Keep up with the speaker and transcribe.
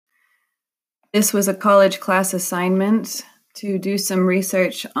This was a college class assignment to do some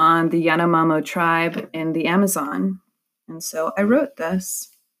research on the Yanomamo tribe in the Amazon. And so I wrote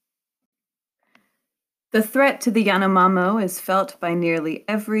this. The threat to the Yanomamo is felt by nearly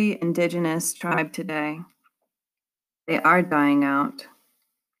every indigenous tribe today. They are dying out.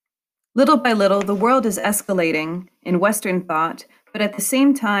 Little by little, the world is escalating in Western thought, but at the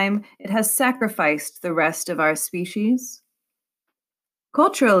same time, it has sacrificed the rest of our species.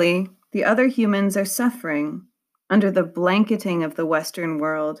 Culturally, the other humans are suffering under the blanketing of the Western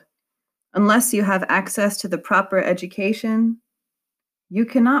world. Unless you have access to the proper education, you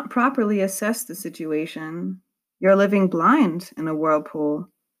cannot properly assess the situation. You're living blind in a whirlpool.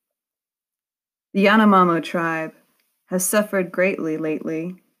 The Yanomamo tribe has suffered greatly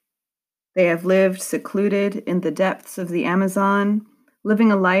lately. They have lived secluded in the depths of the Amazon,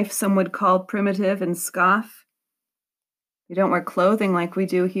 living a life some would call primitive and scoff. They don't wear clothing like we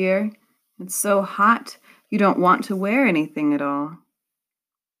do here. It's so hot, you don't want to wear anything at all.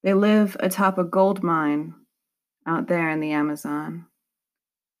 They live atop a gold mine out there in the Amazon.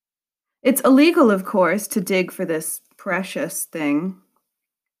 It's illegal, of course, to dig for this precious thing.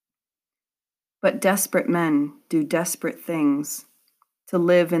 But desperate men do desperate things to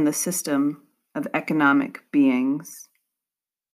live in the system of economic beings.